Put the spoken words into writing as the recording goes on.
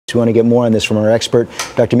We want to get more on this from our expert,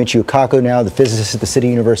 Dr. Michio Kaku, now the physicist at the City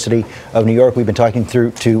University of New York. We've been talking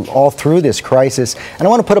all through this crisis. And I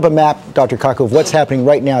want to put up a map, Dr. Kaku, of what's happening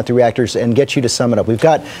right now at the reactors and get you to sum it up. We've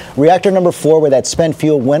got reactor number 4, where that spent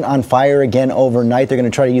fuel went on fire again overnight. They're going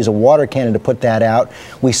to try to use a water cannon to put that out.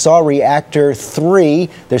 We saw reactor 3.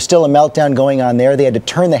 There's still a meltdown going on there. They had to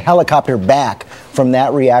turn the helicopter back from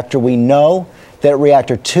that reactor. We know that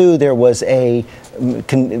reactor 2, there was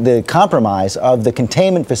the compromise of the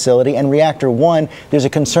containment facility, and reactor 1, there's a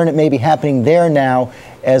concern it may be happening there now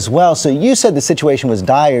as well. So you said the situation was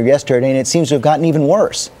dire yesterday, and it seems to have gotten even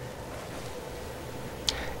worse.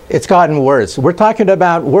 It's gotten worse. We're talking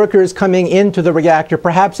about workers coming into the reactor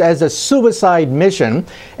perhaps as a suicide mission,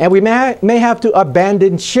 and we may have to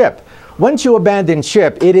abandon ship. Once you abandon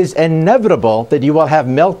ship, it is inevitable that you will have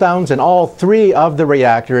meltdowns in all 3 of the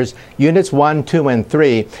reactors, units 1, 2, and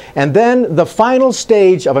 3. And then the final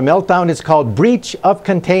stage of a meltdown is called breach of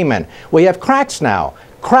containment. We have cracks now.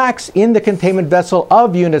 Cracks in the containment vessel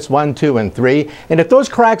of units 1, 2, and 3. And if those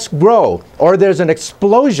cracks grow or there's an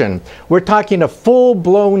explosion, we're talking a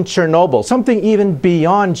full-blown Chernobyl, something even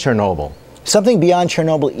beyond Chernobyl. Something beyond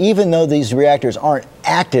Chernobyl, even though these reactors aren't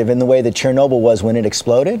active in the way that Chernobyl was when it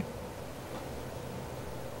exploded?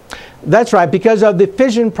 That's right, because of the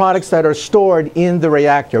fission products that are stored in the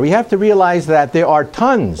reactor. We have to realize that there are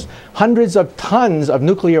tons, hundreds of tons of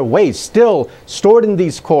nuclear waste still stored in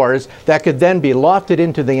these cores that could then be lofted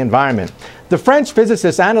into the environment. The French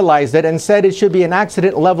physicists analyzed it and said it should be an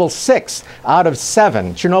accident level 6 out of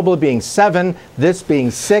 7. Chernobyl being 7, this being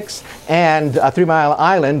 6, and 3 Mile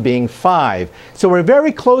Island being 5. So we're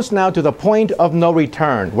very close now to the point of no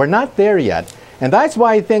return. We're not there yet. And that's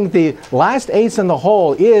why I think the last ace in the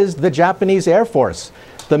hole is the Japanese Air Force.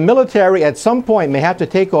 The military at some point may have to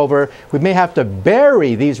take over. We may have to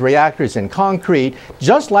bury these reactors in concrete,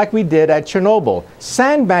 just like we did at Chernobyl,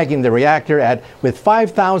 sandbagging the reactor with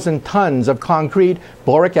 5,000 tons of concrete,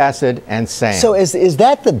 boric acid, and sand. So is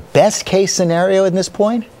that the best case scenario at this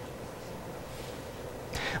point?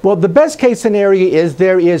 Well, the best case scenario is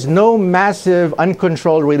there is no massive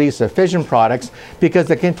uncontrolled release of fission products because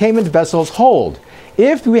the containment vessels hold.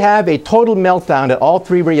 If we have a total meltdown at all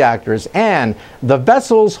 3 reactors and the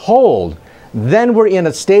vessels hold, then we're in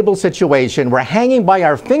a stable situation. We're hanging by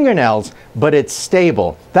our fingernails, but it's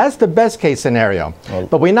stable. That's the best case scenario.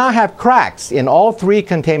 But we now have cracks in all 3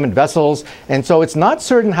 containment vessels, and so it's not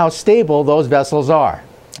certain how stable those vessels are.